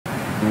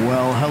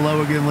Well,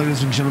 hello again,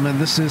 ladies and gentlemen.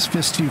 This is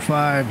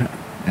Fist-25,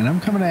 and I'm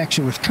coming at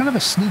you with kind of a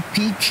sneak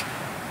peek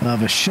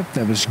of a ship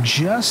that was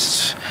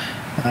just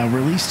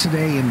released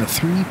today in the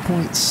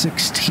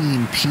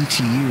 3.16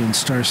 PTU in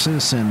Star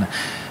Citizen.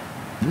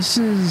 This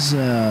is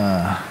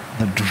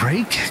the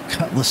Drake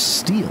Cutlass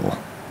Steel,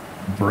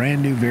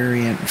 brand new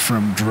variant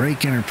from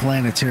Drake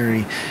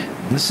Interplanetary.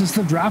 This is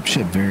the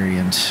dropship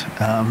variant,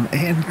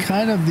 and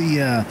kind of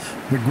the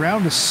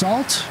ground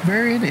assault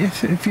variant,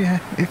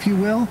 if you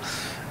will.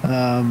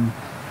 And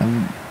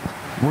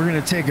we're going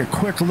to take a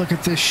quick look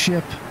at this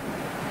ship.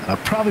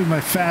 Probably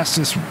my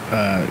fastest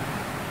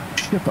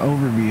ship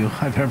overview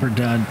I've ever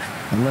done.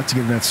 And let's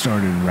get that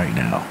started right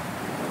now.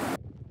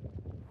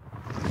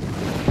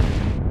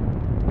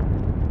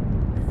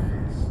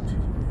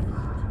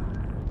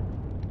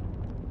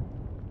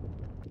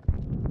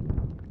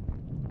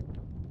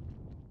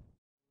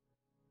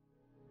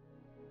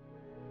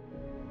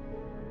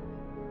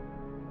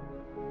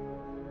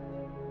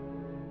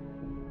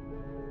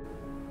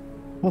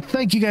 Well,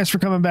 thank you guys for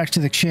coming back to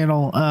the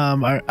channel.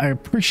 I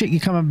appreciate you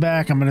coming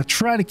back. I'm going to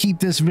try to keep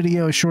this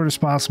video as short as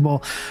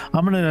possible.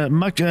 I'm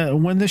going to,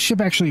 when this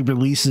ship actually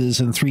releases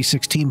in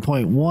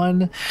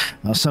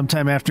 3.16.1,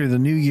 sometime after the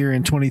new year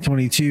in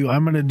 2022,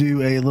 I'm going to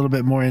do a little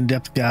bit more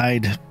in-depth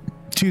guide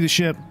to the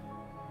ship.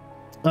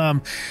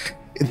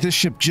 This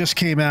ship just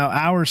came out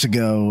hours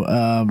ago,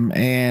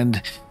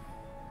 and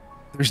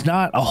there's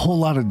not a whole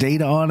lot of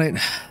data on it.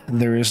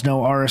 There is no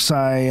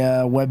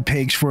RSI web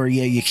page for it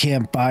yet. You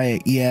can't buy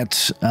it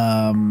yet.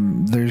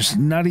 There's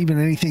not even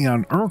anything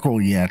on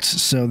Urkel yet.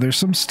 So there's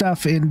some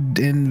stuff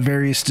in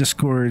various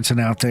Discords and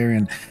out there.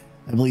 And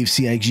I believe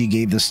CIG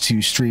gave this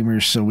to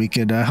streamers so we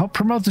could help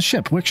promote the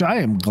ship, which I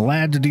am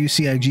glad to do.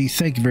 CIG,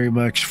 thank you very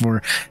much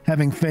for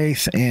having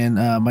faith in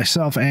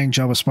myself and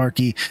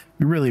JawaSparky.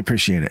 We really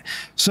appreciate it.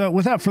 So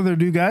without further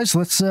ado, guys,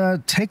 let's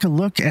take a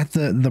look at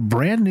the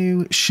brand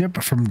new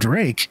ship from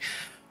Drake.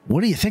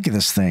 What do you think of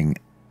this thing?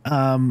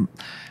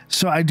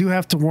 So I do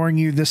have to warn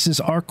you, this is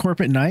our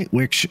corp at night,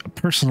 which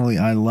personally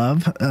I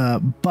love,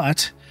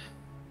 but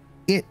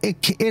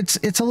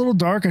it's a little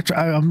dark.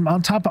 I'm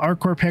on top of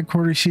ArcCorp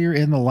headquarters here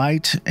in the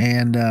light,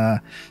 and I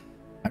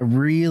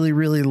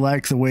really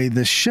like the way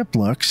this ship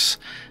looks.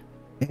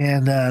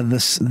 And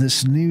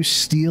this new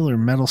steel or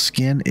metal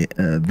skin,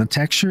 the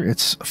texture,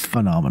 it's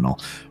phenomenal.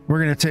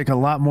 We're going to take a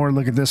lot more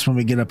look at this when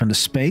we get up into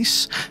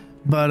space.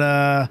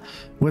 But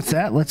with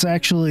that, let's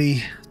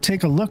actually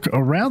take a look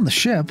around the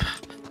ship.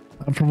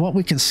 From what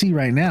we can see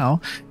right now,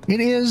 it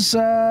is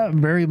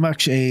very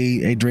much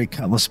a Drake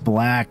Cutlass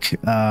Black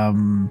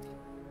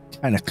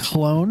kind of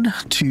clone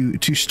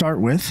to start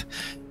with.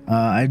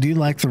 I do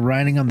like the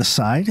writing on the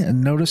side,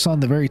 and notice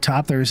on the very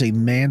top there is a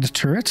manned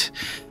turret.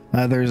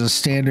 There's a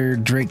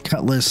standard Drake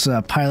Cutlass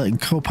pilot and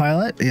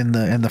co-pilot in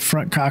the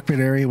front cockpit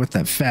area with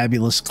that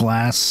fabulous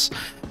glass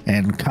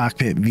and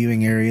cockpit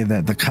viewing area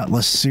that the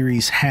Cutlass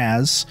series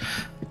has.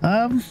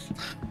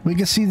 We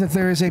can see that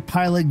there is a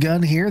pilot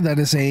gun here that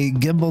is a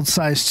gimbal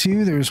size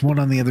 2. There's one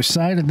on the other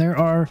side, and there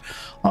are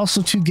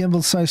also 2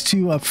 gimbal size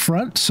 2 up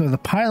front. So the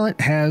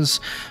pilot has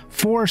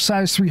 4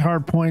 size 3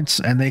 hard points,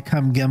 and they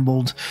come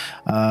gimbaled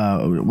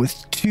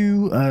with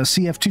 2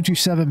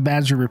 CF227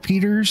 Badger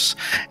repeaters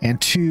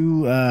and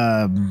 2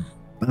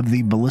 of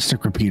the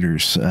ballistic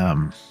repeaters.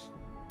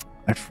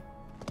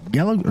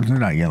 Yellow? They're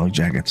not yellow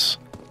jackets.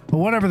 But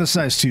whatever the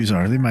size 2s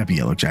are, they might be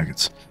yellow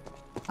jackets.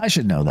 I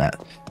should know that.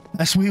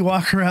 As we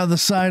walk around the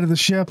side of the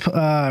ship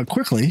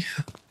quickly,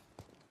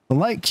 the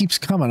light keeps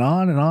coming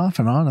on and off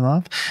and on and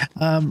off.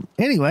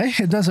 Anyway,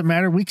 it doesn't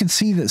matter. We can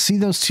see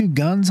those 2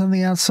 guns on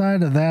the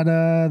outside of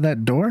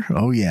that door.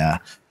 Oh yeah,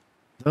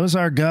 those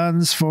are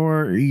guns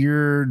for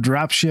your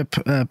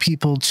dropship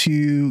people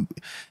to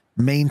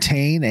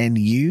maintain and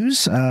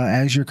use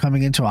as you're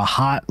coming into a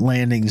hot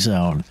landing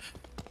zone.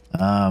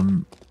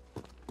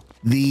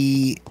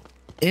 The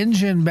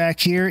engine back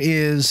here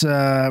is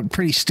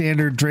pretty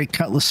standard Drake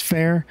Cutlass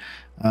fare.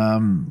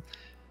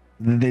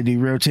 They do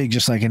rotate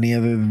just like any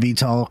other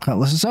VTOL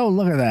Cutlasses. Oh,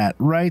 look at that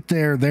right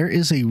there. There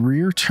is a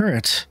rear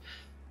turret.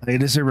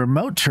 It is a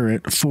remote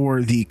turret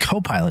for the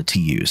co-pilot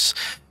to use.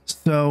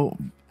 So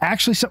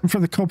actually something for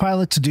the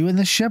co-pilot to do in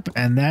this ship,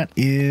 and that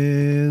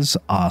is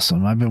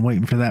awesome. I've been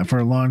waiting for that for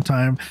a long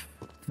time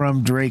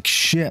from Drake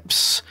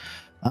ships.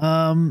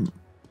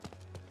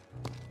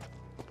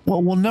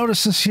 Well, we'll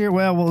notice this here.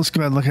 Well, let's go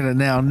ahead and look at it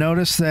now.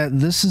 Notice that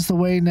this is the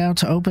way now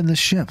to open the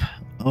ship.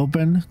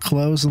 Open,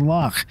 close, and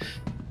lock.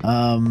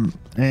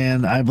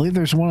 And I believe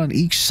there's one on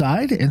each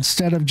side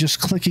instead of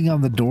just clicking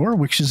on the door,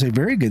 which is a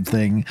very good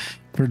thing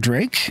for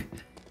Drake.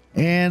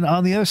 And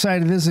on the other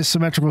side, it is a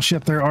symmetrical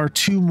ship. There are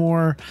 2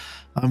 more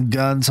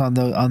guns on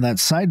that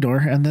side door,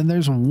 and then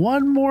there's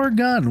 1 more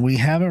gun we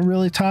haven't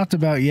really talked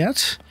about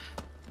yet.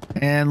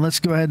 And let's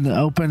go ahead and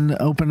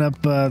open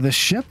up the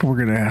ship.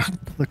 We're gonna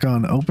click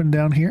on open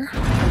down here.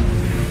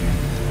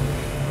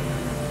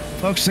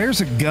 Folks, there's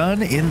a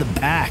gun in the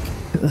back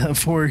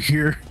for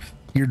your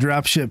your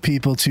dropship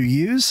people to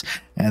use,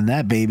 and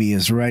that baby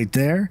is right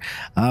there.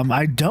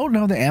 I don't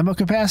know the ammo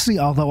capacity,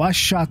 although I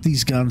shot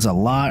these guns a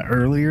lot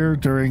earlier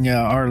during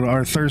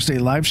our Thursday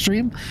live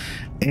stream,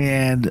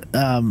 and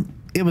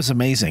it was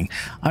amazing.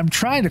 I'm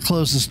trying to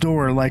close this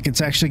door like it's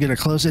actually going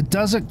to close. It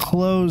doesn't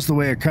close the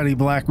way a Cuddy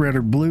black, red,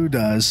 or blue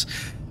does.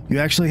 You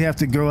actually have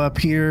to go up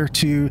here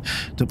to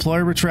deploy,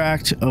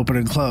 retract, open,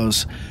 and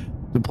close.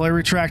 Deploy,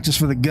 retract is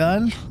for the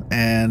gun,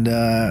 and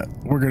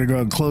we're going to go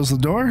and close the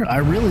door. I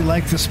really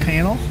like this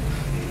panel.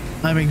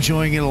 I'm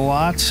enjoying it a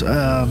lot.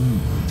 And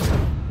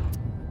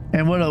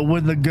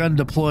when the gun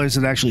deploys,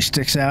 it actually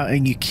sticks out,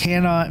 and you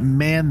cannot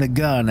man the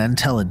gun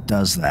until it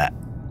does that.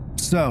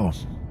 So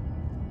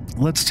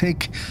let's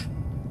take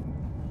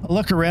a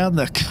look around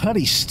the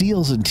Cutlass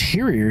Steel's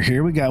interior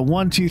here. We got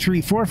 1, 2,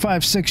 3, 4,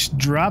 5, 6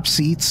 drop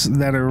seats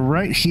that are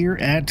right here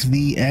at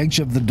the edge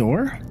of the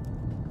door.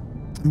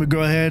 I'm gonna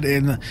go ahead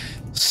and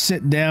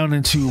sit down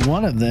into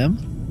one of them.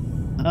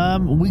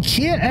 We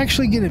can't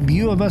actually get a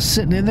view of us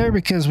sitting in there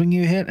because when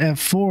you hit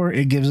F4,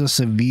 it gives us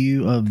a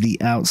view of the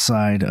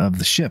outside of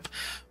the ship,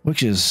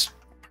 which is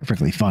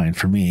perfectly fine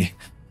for me.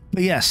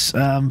 But yes,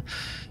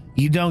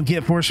 you don't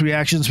get force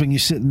reactions when you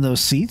sit in those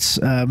seats.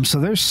 So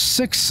there's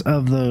 6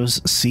 of those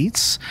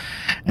seats.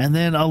 And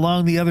then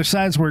along the other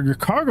sides where your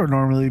cargo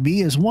normally would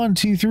be is 1,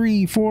 2,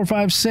 3, 4,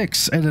 5,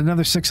 6, and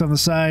another 6 on the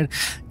side,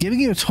 giving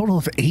you a total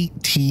of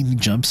 18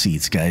 jump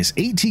seats, guys.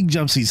 18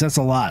 jump seats, that's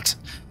a lot.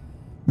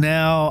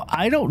 Now,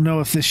 I don't know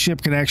if this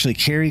ship can actually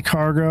carry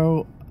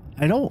cargo.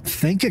 I don't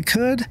think it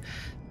could.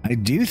 I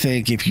do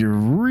think if you're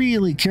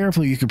really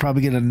careful, you could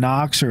probably get a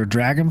Nox or a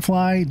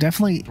Dragonfly,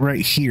 definitely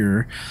right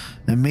here,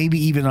 and maybe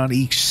even on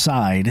each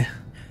side.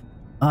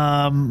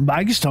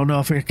 I just don't know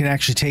if it can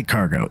actually take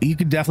cargo. You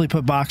could definitely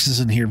put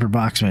boxes in here for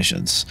box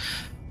missions.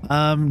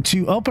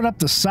 To open up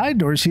the side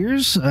doors here,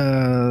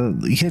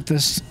 you hit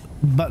this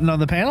button on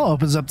the panel,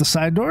 opens up the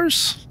side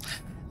doors.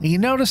 And you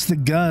notice the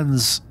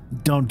guns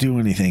don't do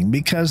anything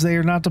because they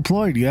are not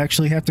deployed. You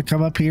actually have to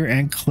come up here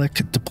and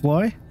click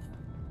deploy.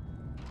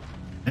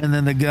 And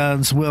then the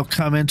guns will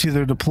come into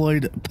their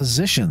deployed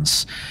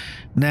positions.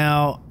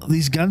 Now,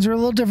 these guns are a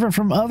little different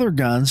from other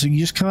guns. So you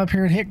just come up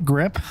here and hit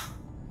grip.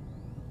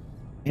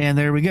 And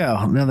there we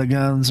go. Now the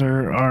guns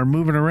are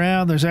moving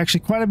around. There's actually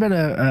quite a bit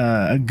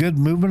of a good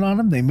movement on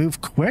them. They move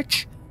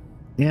quick.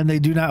 And they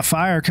do not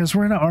fire because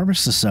we're in an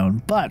armistice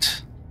zone.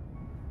 But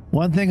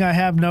one thing I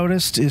have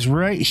noticed is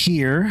right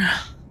here,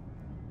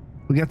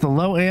 we got the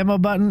low ammo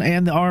button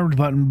and the armed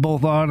button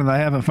both on, and I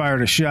haven't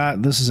fired a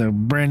shot. This is a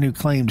brand new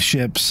claimed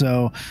ship,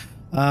 so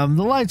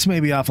the lights may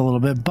be off a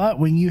little bit, but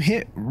when you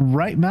hit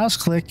right mouse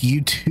click,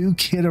 you do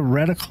get a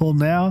reticle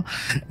now,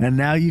 and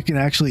now you can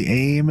actually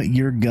aim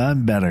your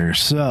gun better.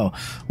 So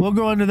we'll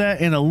go into that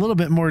in a little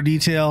bit more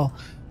detail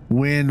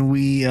when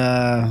we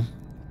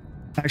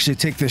actually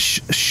take this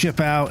ship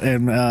out,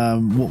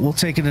 and we'll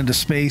take it into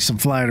space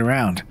and fly it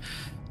around.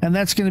 And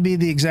that's going to be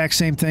the exact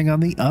same thing on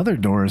the other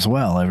door as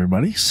well,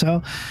 everybody.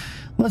 So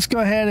let's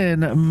go ahead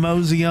and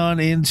mosey on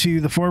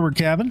into the forward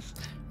cabin.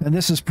 And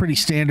this is pretty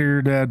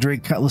standard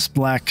Drake Cutlass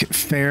black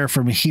fare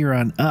from here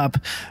on up.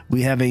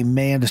 We have a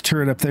manned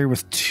turret up there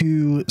with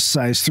 2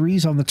 size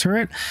 3s on the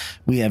turret.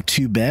 We have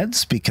 2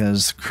 beds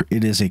because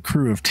it is a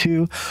crew of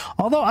 2.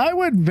 Although I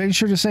would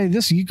venture to say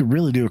this, you could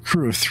really do a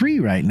crew of 3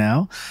 right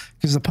now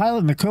because the pilot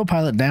and the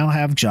co-pilot now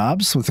have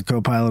jobs with the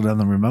co-pilot on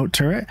the remote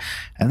turret.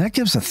 And that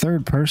gives a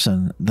 3rd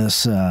person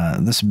this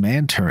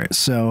manned turret.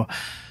 So,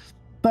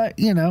 but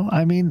you know,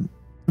 I mean,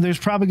 there's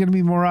probably going to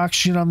be more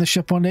oxygen on the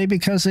ship one day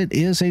because it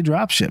is a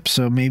dropship.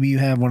 So maybe you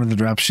have one of the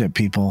dropship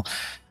people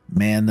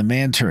man the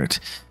man turret.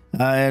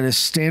 At a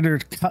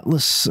standard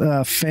Cutlass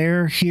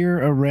fare here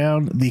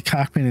around the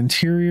cockpit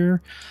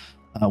interior,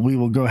 we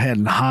will go ahead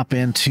and hop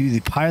into the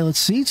pilot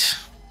seat.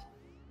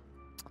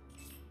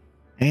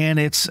 And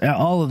it's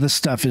all of this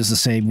stuff is the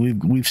same.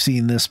 We've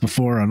seen this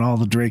before on all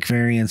the Drake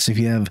variants. If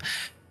you have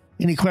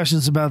any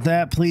questions about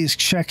that, please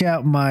check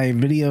out my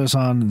videos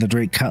on the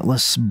Drake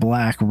Cutlass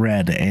black,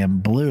 red,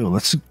 and blue.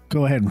 Let's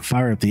go ahead and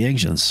fire up the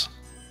engines.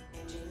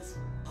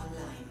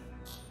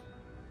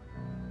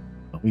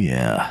 Oh,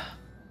 yeah.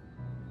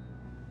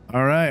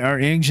 All right, our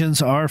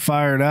engines are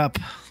fired up.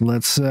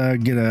 Let's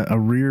get a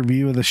rear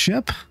view of the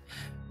ship.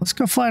 Let's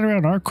go fly it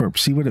around ArcCorp,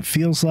 see what it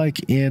feels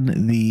like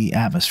in the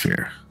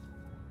atmosphere.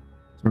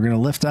 We're going to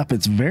lift up.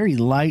 It's very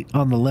light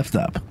on the lift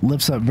up.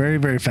 Lifts up very,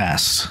 very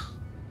fast.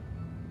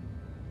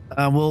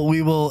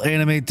 We will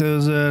animate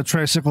those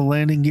tricycle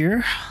landing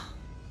gear.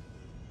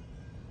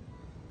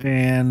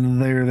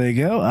 And there they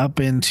go, up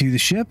into the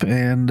ship.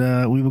 And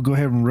we will go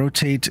ahead and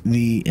rotate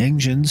the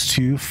engines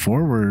to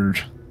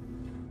forward.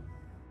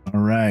 All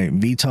right,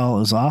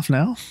 VTOL is off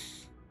now.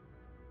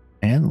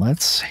 And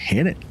let's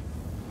hit it.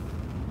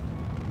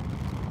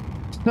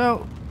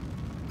 So,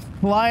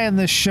 flying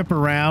this ship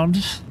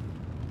around,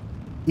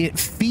 it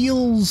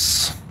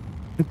feels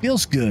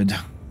good.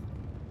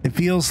 It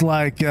feels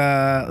like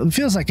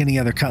any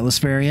other Cutlass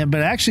variant, but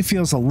it actually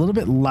feels a little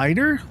bit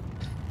lighter.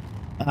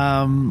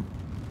 I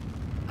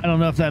don't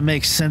know if that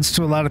makes sense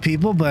to a lot of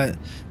people, but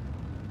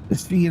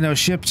you know,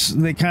 ships,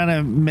 they kind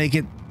of make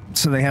it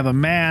so they have a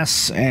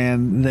mass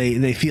and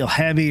they feel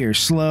heavy or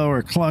slow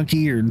or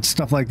clunky or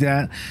stuff like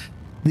that.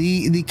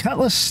 The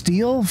Cutlass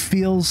Steel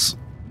feels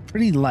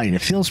pretty light.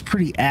 It feels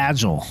pretty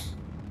agile.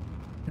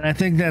 And I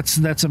think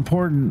that's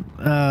important,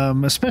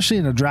 especially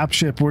in a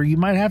dropship where you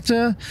might have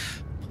to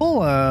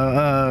pull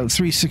a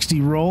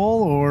 360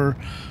 roll or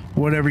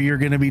whatever you're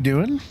going to be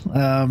doing.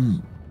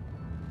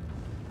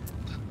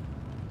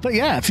 But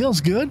yeah, it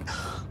feels good.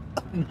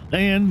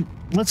 And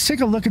let's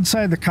take a look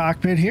inside the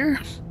cockpit here.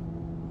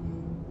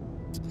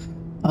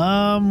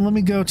 Let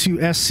me go to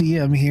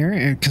SCM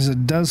here because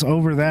it does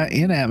over that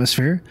in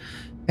atmosphere.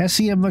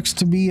 SCM looks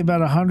to be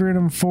about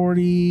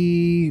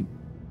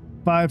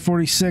 145,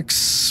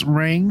 46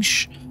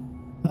 range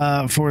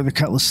for the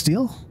Cutlass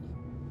Steel.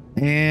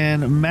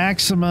 And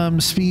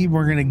maximum speed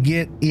we're going to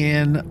get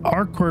in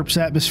ArcCorp's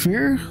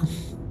atmosphere,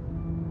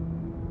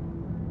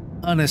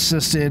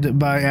 unassisted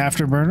by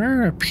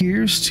Afterburner,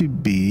 appears to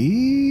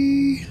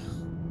be...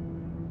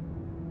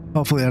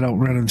 Hopefully I don't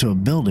run into a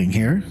building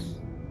here.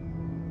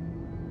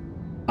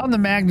 On the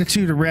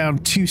magnitude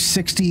around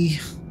 260,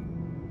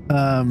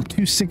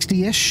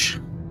 260-ish.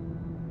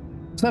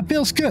 So that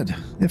feels good.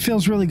 It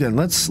feels really good.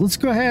 Let's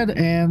go ahead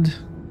and...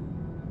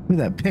 Ooh,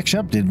 that pitch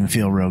up didn't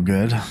feel real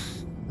good.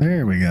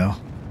 There we go.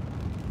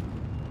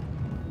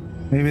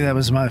 Maybe that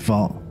was my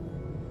fault.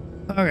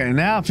 Okay,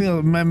 now I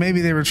feel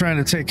maybe they were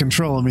trying to take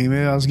control of me.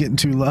 Maybe I was getting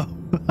too low.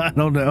 I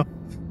don't know.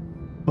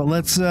 But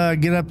let's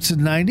get up to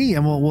 90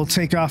 and we'll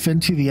take off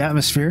into the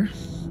atmosphere.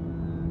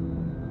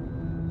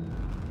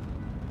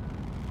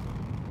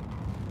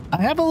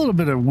 I have a little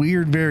bit of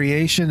weird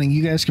variation, and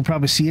you guys can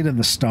probably see it in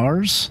the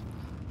stars.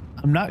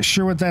 I'm not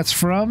sure what that's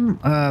from.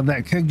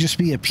 That could just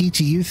be a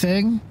PTU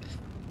thing,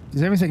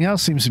 because everything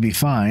else seems to be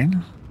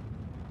fine.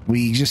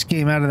 We just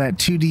came out of that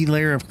 2D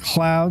layer of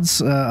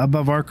clouds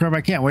above ArcCorp.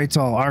 I can't wait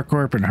till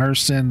ArcCorp and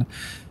Hurston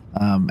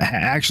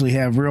actually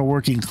have real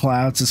working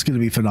clouds. It's going to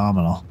be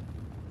phenomenal.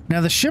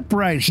 Now, the ship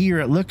right here,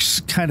 it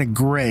looks kind of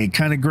gray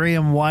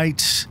and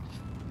white.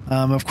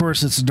 Of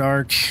course, it's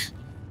dark.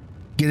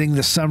 Getting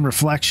the sun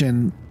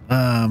reflection,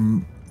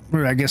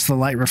 or I guess the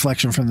light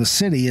reflection from the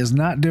city, is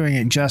not doing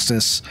it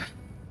justice.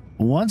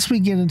 Once we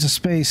get into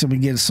space and we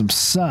get some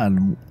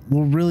sun,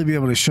 we'll really be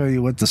able to show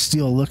you what the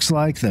steel looks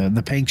like,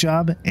 the paint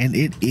job, and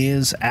it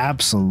is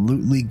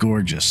absolutely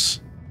gorgeous.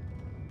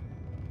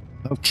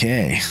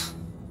 Okay.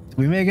 Did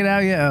we make it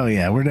out yet? Oh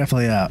yeah, we're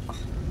definitely out.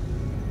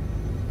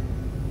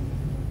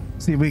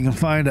 See if we can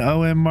find an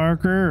OM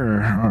marker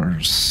or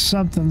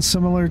something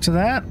similar to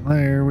that.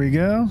 There we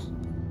go.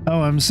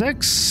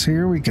 OM6,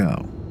 here we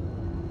go.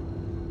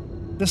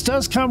 This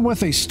does come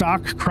with a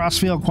stock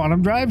crossfield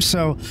quantum drive,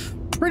 so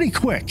pretty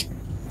quick.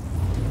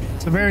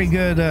 It's a very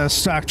good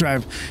stock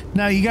drive.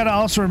 Now, you got to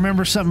also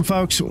remember something,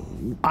 folks.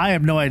 I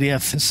have no idea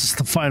if this is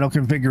the final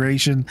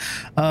configuration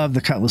of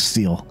the Cutlass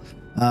Steel.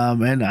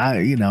 And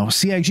you know,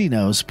 CIG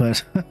knows,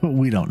 but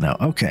we don't know.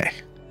 Okay.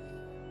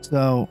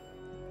 So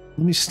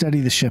let me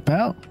study the ship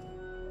out.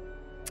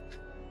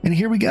 And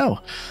here we go.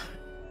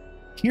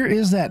 Here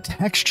is that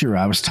texture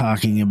I was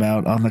talking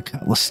about on the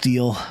Cutlass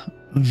Steel.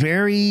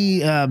 Very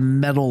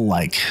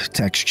metal-like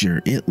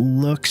texture. It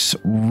looks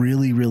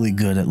really, really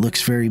good. It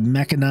looks very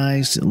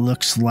mechanized. It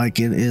looks like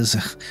it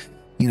is,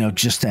 you know,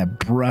 just that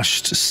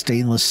brushed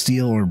stainless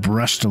steel or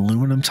brushed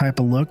aluminum type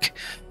of look.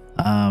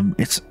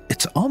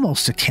 It's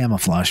almost a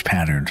camouflage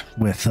pattern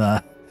with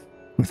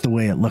the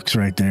way it looks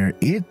right there.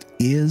 It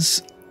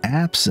is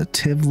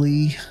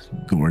absolutely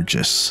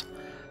gorgeous.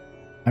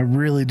 I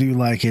really do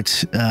like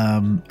it.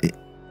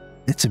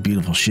 It's a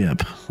beautiful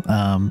ship.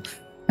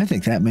 I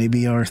think that may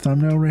be our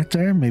thumbnail right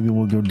there. Maybe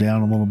we'll go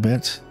down a little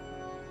bit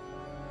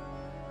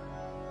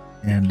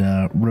and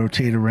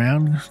rotate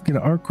around. Get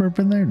an ArcCorp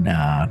in there?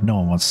 Nah, no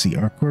one wants to see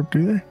ArcCorp,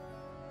 do they?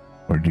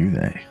 Or do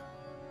they?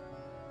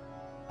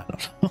 I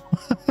don't know.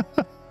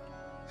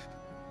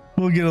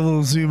 We'll get a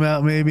little zoom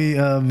out maybe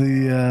of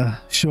the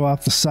show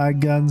off the side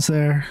guns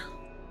there.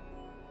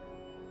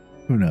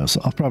 Who knows?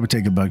 I'll probably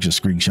take a bunch of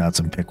screenshots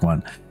and pick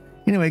one.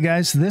 Anyway,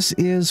 guys, this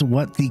is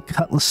what the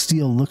Cutlass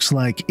Steel looks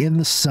like in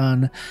the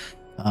sun.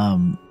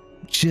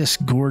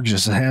 Just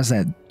gorgeous. It has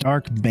that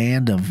dark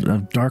band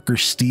of darker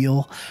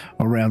steel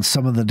around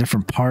some of the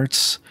different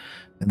parts,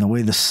 and the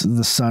way the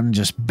sun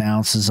just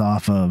bounces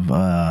off of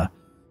the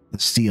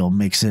steel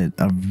makes it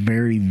a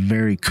very,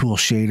 very cool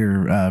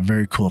shader,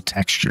 very cool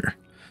texture.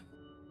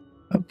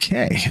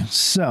 Okay,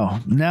 so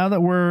now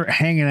that we're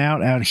hanging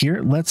out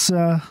here, let's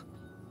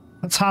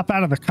hop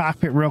out of the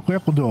cockpit real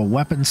quick. We'll do a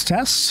weapons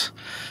test.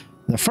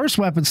 The first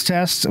weapons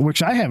test,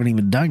 which I haven't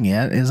even done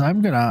yet, is I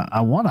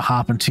want to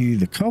hop into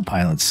the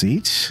co-pilot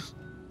seat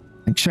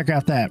and check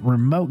out that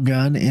remote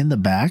gun in the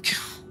back.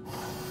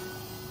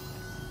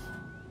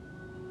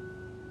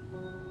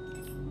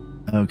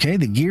 Okay,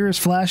 the gear is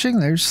flashing.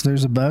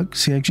 There's a bug,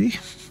 CIG.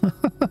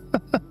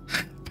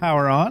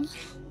 Power on.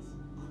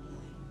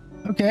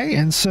 Okay,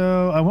 and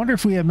so I wonder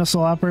if we have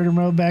missile operator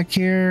mode back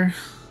here.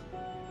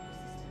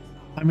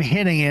 I'm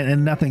hitting it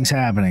and nothing's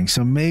happening,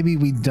 so maybe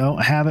we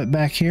don't have it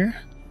back here.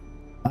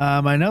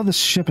 I know this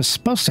ship is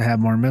supposed to have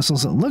more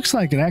missiles. It looks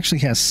like it actually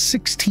has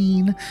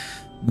 16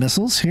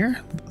 missiles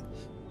here,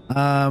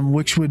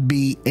 which would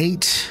be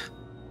 8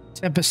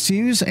 Tempest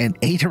 2s and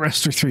 8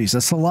 Arrestor 3s.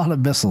 That's a lot of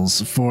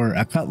missiles for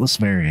a Cutlass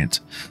variant.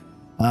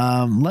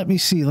 Let me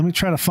see. Let me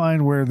try to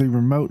find where the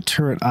remote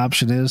turret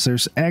option is.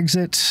 There's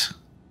exit.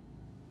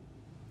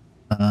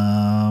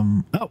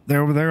 Oh,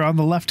 they're over there on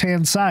the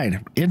left-hand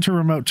side. Enter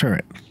remote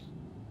turret.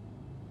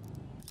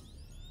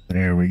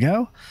 There we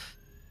go.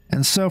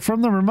 And so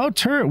from the remote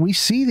turret, we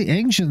see the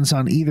engines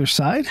on either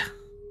side.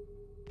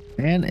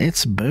 And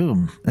it's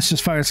boom. It's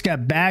just fire. It's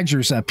got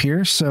Badgers up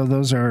here, so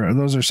those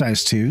are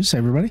size 2s,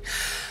 everybody.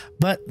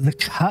 But the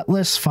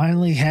Cutlass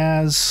finally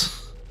has.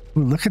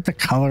 Ooh, look at the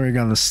coloring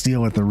on the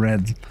steel with the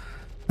red.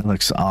 That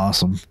looks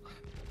awesome.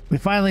 We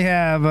finally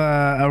have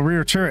a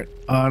rear turret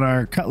on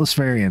our Cutlass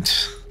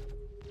variant,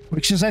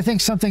 which is, I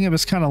think, something that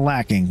was kind of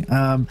lacking.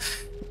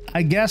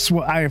 I guess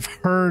what I've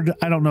heard,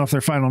 I don't know if they're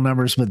final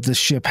numbers, but this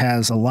ship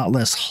has a lot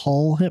less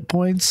hull hit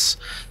points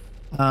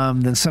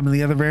than some of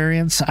the other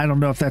variants. I don't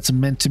know if that's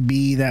meant to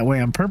be that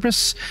way on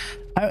purpose.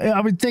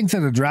 I would think that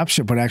a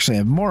dropship would actually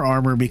have more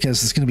armor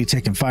because it's going to be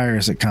taking fire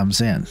as it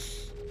comes in.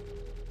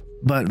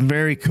 But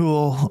very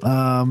cool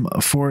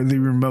for the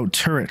remote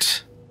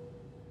turret.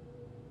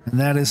 And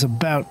that is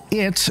about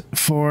it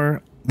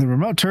for the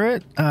remote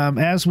turret.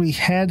 As we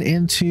head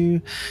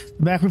into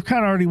the back, we've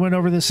kind of already went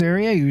over this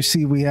area. You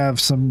see we have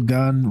some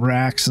gun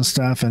racks and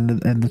stuff, and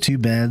the 2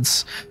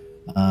 beds.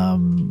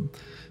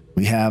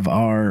 We have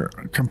our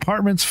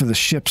compartments for the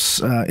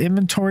ship's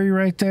inventory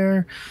right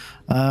there.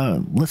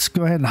 Let's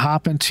go ahead and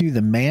hop into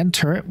the man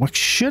turret, which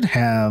should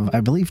have, I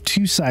believe,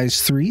 2 size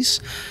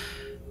 3s.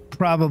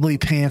 Probably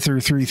Panther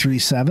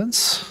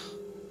 337s,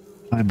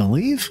 I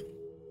believe.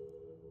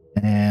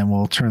 And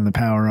we'll turn the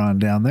power on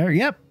down there.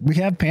 Yep, we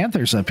have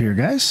Panthers up here,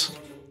 guys.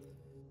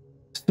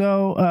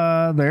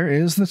 So there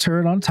is the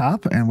turret on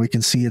top, and we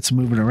can see it's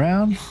moving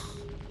around.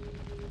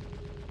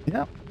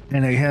 Yep,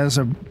 and it has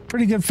a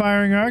pretty good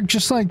firing arc,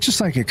 just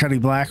like a Cuddy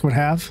Black would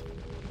have.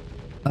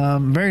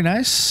 Very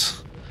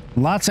nice.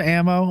 Lots of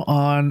ammo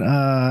on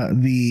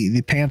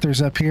the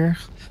Panthers up here.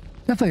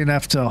 Definitely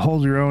enough to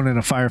hold your own in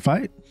a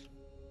firefight.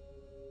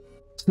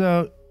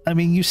 So, I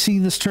mean, you've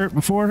seen this turret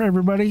before,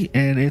 everybody,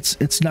 and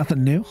it's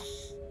nothing new.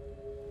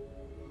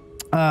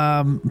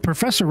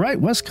 Professor Wright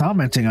was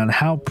commenting on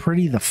how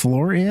pretty the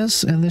floor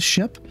is in this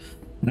ship,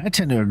 and I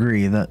tend to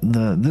agree that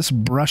this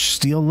brushed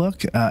steel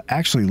look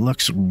actually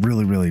looks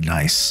really, really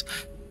nice.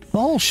 The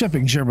whole ship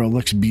in general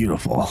looks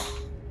beautiful.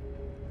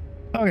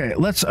 Okay,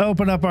 let's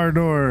open up our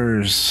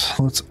doors.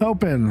 Let's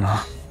open.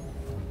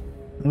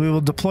 We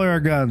will deploy our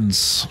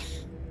guns.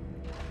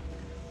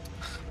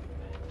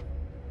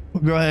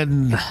 We'll go ahead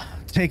and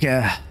take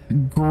a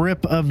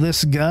grip of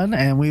this gun,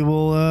 and we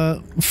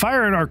will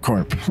fire at our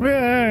corp.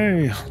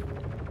 Yay!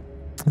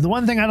 The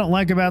one thing I don't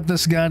like about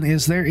this gun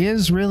is there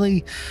is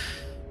really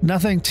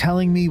nothing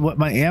telling me what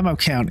my ammo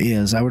count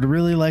is. I would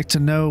really like to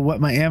know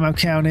what my ammo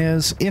count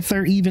is, if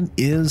there even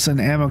is an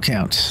ammo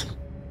count.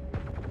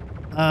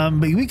 But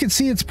we can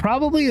see it's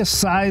probably a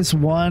size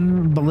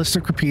 1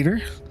 ballistic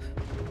repeater.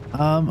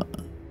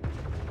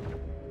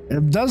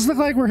 It does look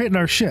like we're hitting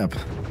our ship.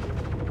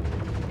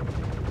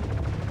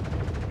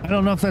 I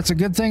don't know if that's a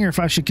good thing or if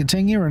I should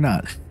continue or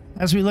not.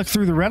 As we look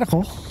through the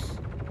reticle,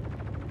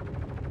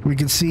 we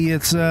can see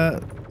it's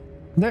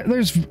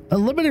there's a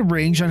limited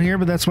range on here,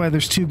 but that's why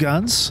there's 2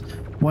 guns,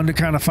 one to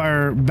kind of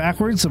fire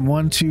backwards and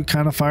one to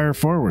kind of fire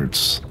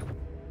forwards,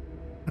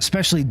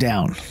 especially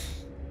down.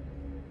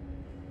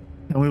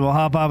 And we will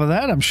hop off of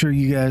that. I'm sure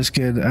you guys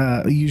could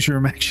use your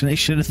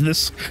imagination in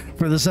this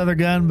for this other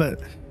gun,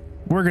 but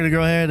we're going to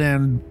go ahead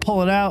and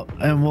pull it out,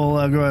 and we'll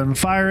go ahead and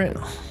fire it.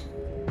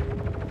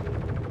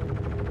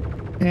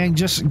 And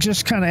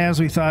just kind of as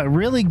we thought,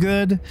 really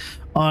good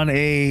on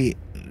a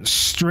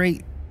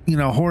straight, you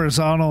know,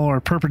 horizontal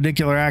or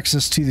perpendicular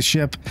axis to the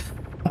ship.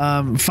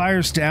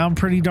 Fires down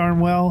pretty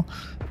darn well.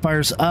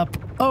 Fires up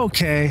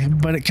okay,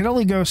 but it can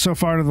only go so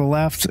far to the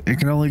left. It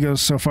can only go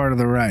so far to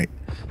the right.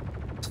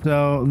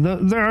 So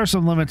there are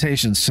some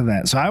limitations to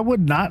that. So I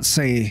would not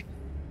say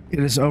it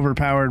is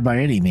overpowered by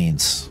any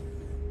means.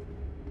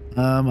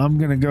 I'm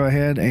going to go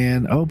ahead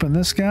and open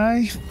this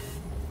guy.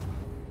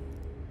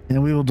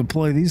 And we will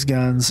deploy these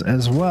guns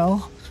as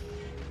well.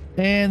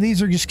 And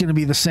these are just going to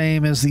be the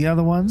same as the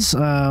other ones.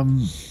 But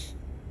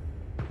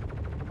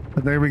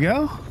there we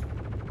go.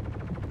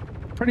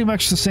 Pretty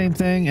much the same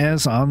thing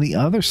as on the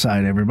other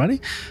side,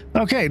 everybody.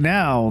 Okay,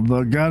 now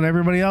the gun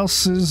everybody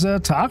else is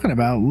talking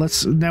about.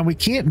 Now we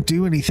can't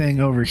do anything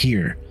over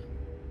here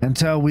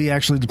until we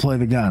actually deploy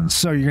the guns.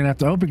 So you're going to have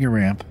to open your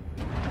ramp,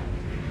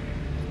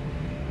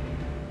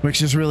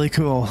 which is really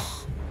cool.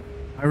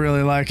 I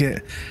really like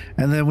it.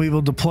 And then we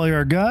will deploy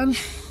our gun.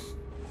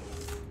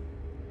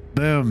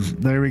 Boom.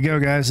 There we go,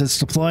 guys. It's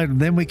deployed, and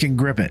then we can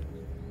grip it.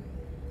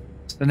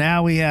 So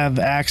now we have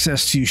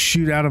access to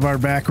shoot out of our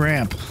back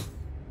ramp.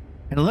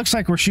 And it looks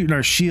like we're shooting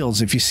our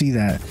shields, if you see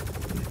that.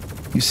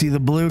 You see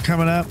the blue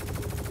coming up?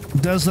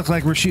 It does look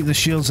like we're shooting the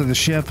shields of the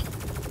ship.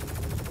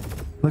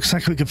 Looks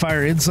like we can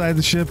fire inside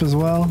the ship as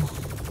well.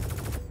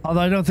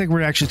 Although I don't think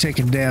we're actually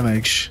taking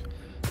damage.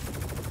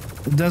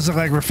 It does look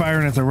like we're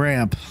firing at the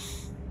ramp.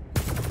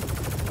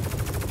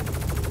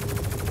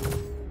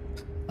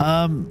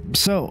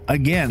 So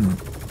again,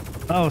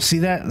 oh, see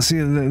that? See,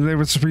 there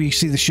was where you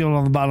see the shield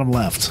on the bottom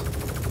left.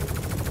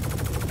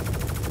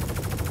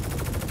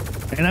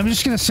 And I'm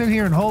just gonna sit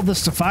here and hold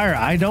this to fire.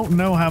 I don't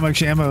know how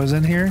much ammo is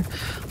in here.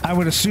 I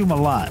would assume a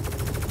lot.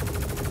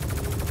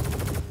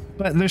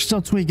 But they're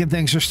still tweaking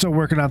things. They're still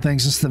working on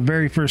things. It's the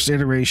very first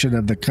iteration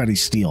of the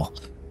Cutlass Steel.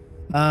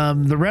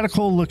 The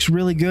reticle looks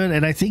really good,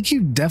 and I think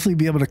you'd definitely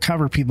be able to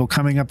cover people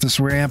coming up this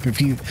ramp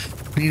if you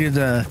needed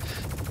to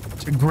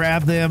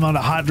grab them on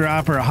a hot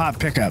drop or a hot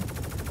pickup.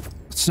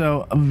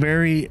 So a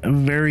very,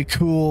 very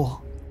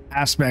cool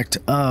aspect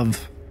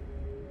of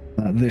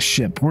this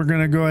ship. We're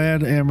going to go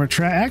ahead and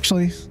retract.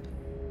 Actually,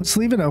 let's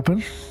leave it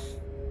open.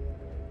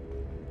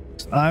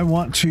 I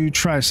want to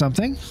try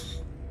something.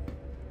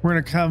 We're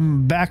going to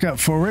come back up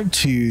forward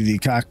to the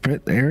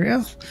cockpit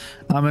area.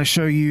 I'm going to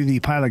show you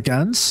the pilot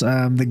guns,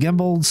 the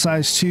gimbal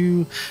size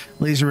 2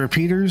 laser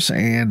repeaters,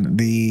 and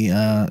the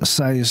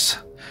size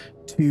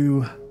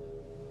 2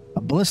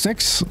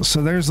 ballistics.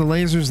 So there's the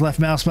lasers,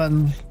 left mouse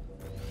button,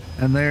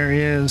 and there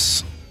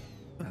is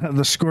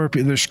the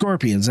scorpion. They're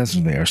scorpions. That's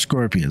what they are.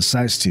 Scorpions,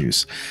 size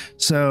 2s.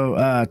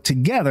 So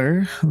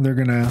together, they're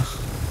going to...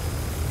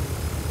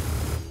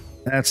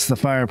 That's the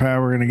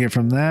firepower we're going to get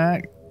from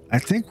that. I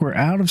think we're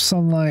out of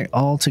sunlight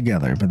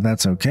altogether, but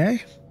that's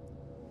okay.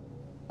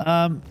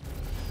 A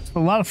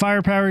lot of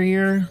firepower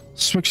here.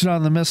 Switch it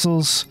on the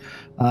missiles.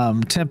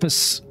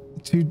 Tempest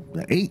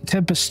 8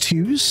 Tempest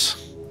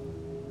 2s.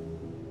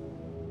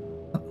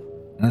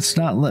 That's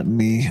not letting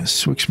me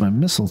switch my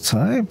missile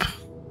type.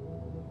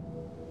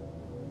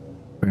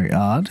 Very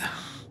odd.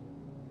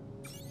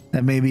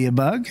 That may be a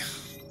bug.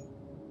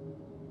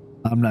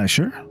 I'm not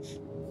sure.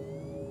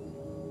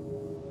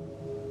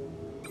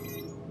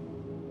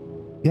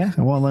 Yeah, it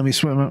won't let me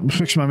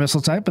switch my missile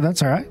type, but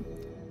that's all right.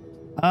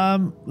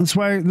 That's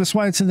why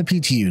it's in the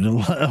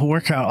PTU, to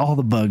work out all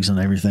the bugs and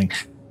everything.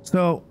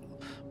 So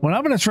what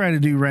I'm going to try to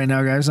do right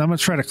now, guys, I'm going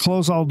to try to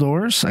close all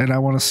doors, and I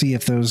want to see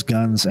if those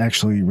guns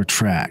actually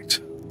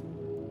retract.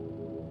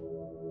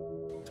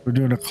 We're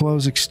doing a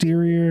close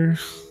exterior.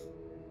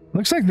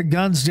 Looks like the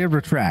guns did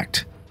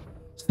retract.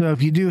 So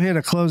if you do hit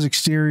a close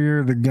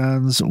exterior, the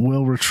guns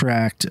will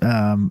retract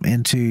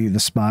into the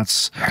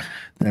spots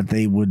that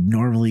they would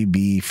normally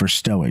be for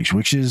stowage,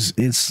 which is,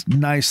 it's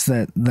nice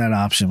that that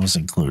option was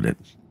included.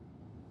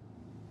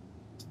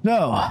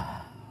 So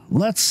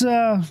let's,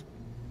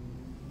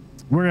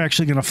 we're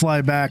actually going to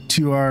fly back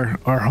to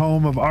our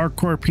home of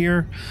ArcCorp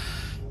here.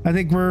 I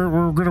think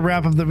we're going to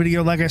wrap up the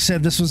video. Like I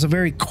said, this was a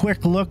very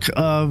quick look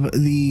of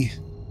the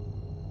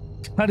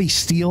Cutlass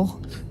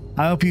Steel.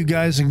 I hope you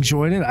guys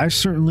enjoyed it. I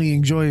certainly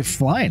enjoy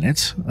flying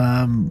it.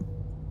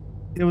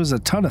 It was a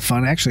ton of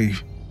fun. Actually,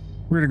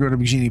 we're going to go to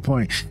Bikini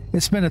Point.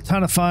 It's been a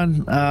ton of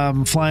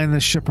fun flying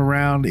this ship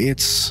around.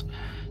 It's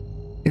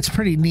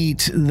pretty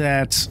neat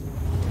that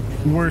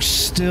we're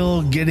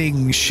still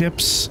getting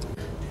ships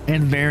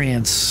and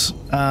variants.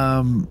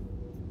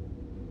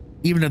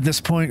 Even at this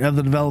point of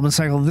the development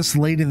cycle, this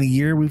late in the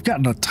year, we've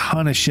gotten a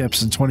ton of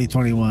ships in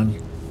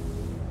 2021.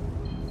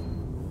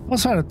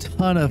 Also had a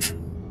ton of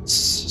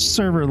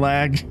server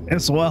lag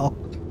as well.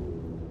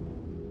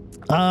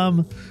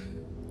 I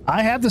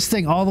have this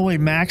thing all the way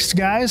maxed,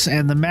 guys,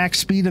 and the max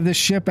speed of this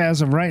ship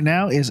as of right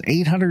now is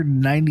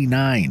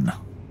 899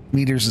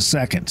 meters a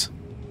second.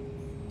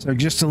 So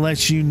just to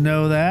let you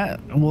know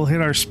that, we'll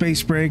hit our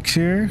space brakes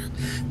here.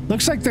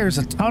 Looks like there's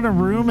a ton of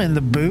room in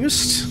the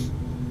boost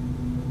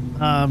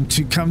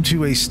to come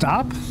to a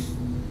stop.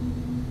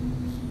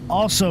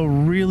 Also,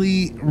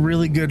 really,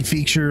 really good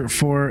feature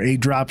for a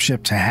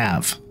dropship to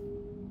have.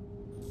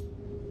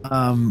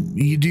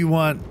 You do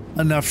want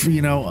enough,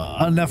 you know,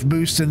 enough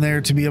boost in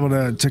there to be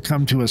able to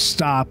come to a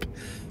stop,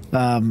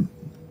 and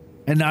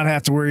not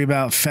have to worry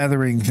about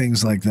feathering,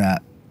 things like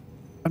that.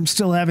 I'm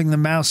still having the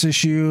mouse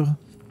issue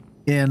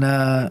in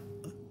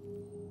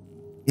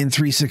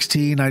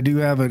 3.16. I do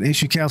have an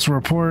issue council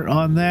report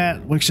on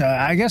that, which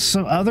I guess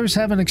some others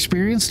haven't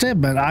experienced it,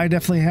 but I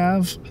definitely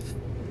have.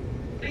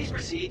 Please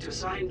proceed to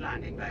assigned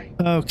landing bay.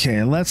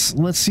 Okay, let's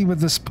see what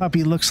this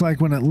puppy looks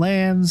like when it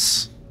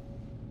lands.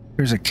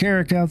 There's a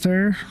Carrack out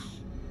there.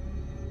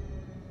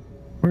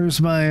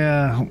 Where's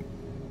my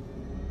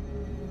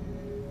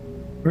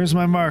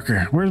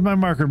marker? Where's my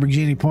marker,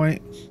 Bikini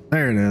Point?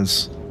 There it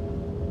is.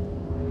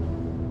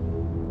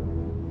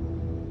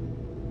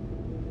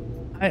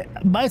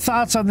 My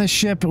thoughts on this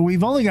ship,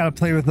 we've only got to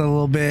play with it a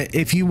little bit.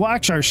 If you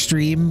watch our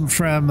stream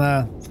from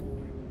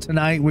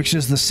tonight, which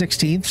is the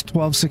 16th,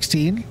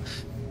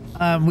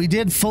 12/16, we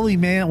did fully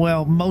man,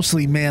 well,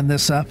 mostly man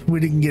this up. We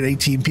didn't get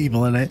 18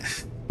 people in it.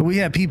 We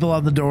had people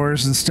on the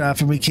doors and stuff,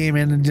 and we came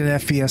in and did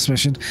an FPS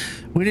mission.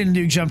 We didn't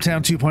do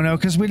Jumptown 2.0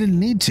 because we didn't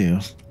need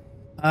to.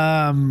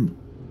 And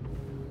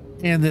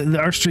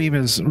our stream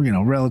is, you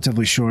know,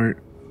 relatively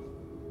short.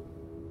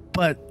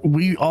 But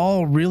we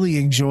all really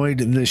enjoyed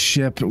this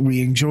ship.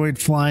 We enjoyed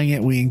flying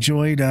it. We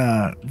enjoyed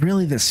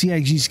really the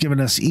CIG's given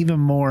us even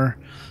more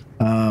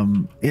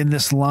in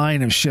this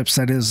line of ships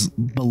that is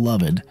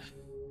beloved.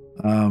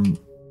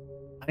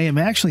 I am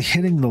actually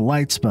hitting the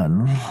lights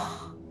button,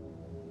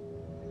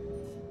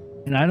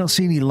 and I don't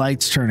see any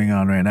lights turning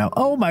on right now.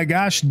 Oh my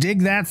gosh,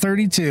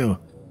 DigThat32.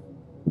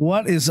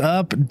 What is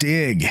up,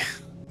 Dig?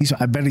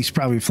 I bet he's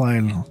probably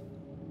flying. I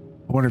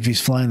wonder if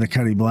he's flying the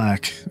Cutty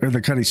Black or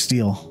the Cutty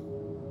Steel.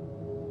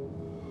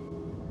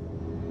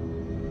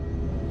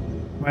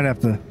 Might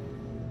have to.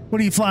 What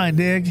are you flying,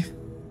 Dig?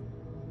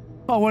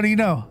 Oh, what do you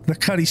know? The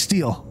Cutty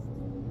Steel.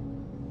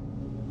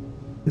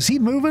 Is he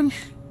moving?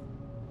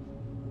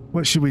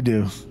 What should we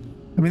do?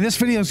 I mean, this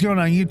video is going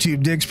on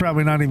YouTube. Dig's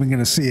probably not even going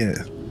to see it.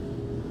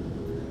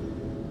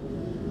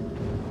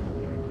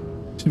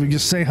 Should we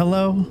just say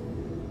hello?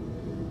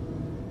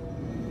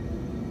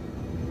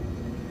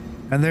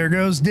 And there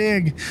goes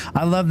Dig.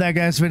 I love that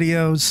guy's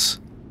videos.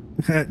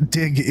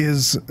 Dig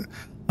is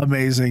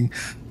amazing.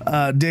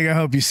 Dig, I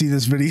hope you see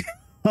this video.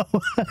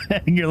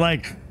 And you're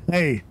like,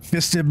 hey,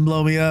 Fist didn't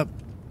blow me up.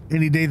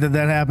 Any day that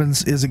that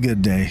happens is a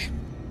good day.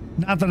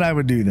 Not that I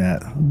would do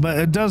that, but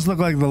it does look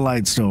like the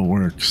lights don't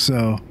work,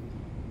 so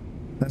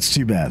that's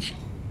too bad.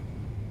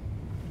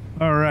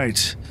 All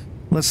right,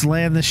 let's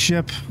land this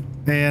ship,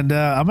 and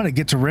I'm gonna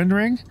get to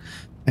rendering,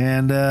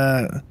 and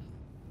I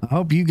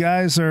hope you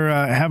guys are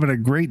having a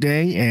great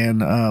day, and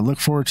look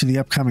forward to the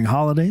upcoming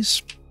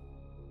holidays.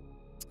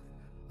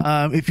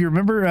 If you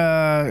remember,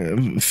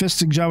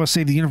 Fist and Jawa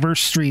Save the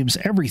Universe streams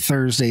every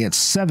Thursday at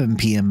 7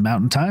 p.m.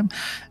 Mountain Time.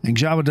 And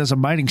Jawa does a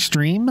mining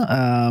stream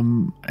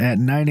at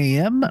 9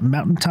 a.m.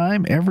 Mountain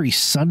Time every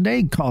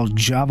Sunday called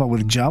Java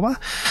with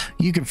Jawa.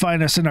 You can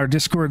find us in our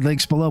Discord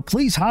links below.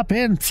 Please hop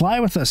in,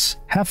 fly with us,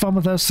 have fun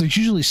with us. There's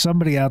usually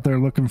somebody out there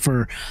looking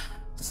for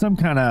some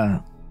kind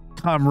of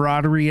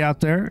camaraderie out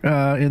there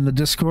in the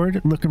Discord,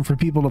 looking for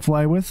people to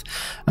fly with.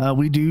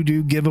 We do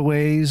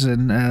giveaways,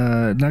 and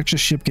not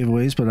just ship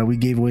giveaways, but we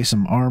gave away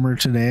some armor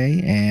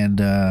today, and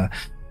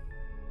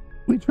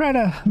we try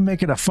to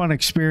make it a fun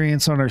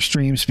experience on our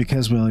streams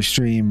because we only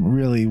stream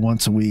really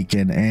once a week,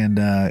 and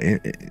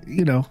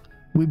you know,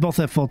 we both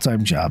have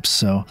full-time jobs.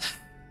 So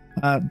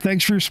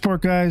thanks for your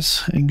support,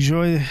 guys.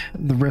 Enjoy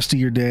the rest of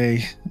your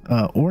day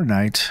or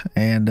night,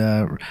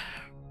 and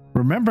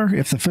remember,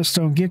 if the Fist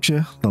don't get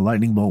you, the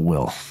lightning bolt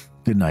will.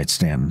 Good night,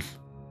 Stanton.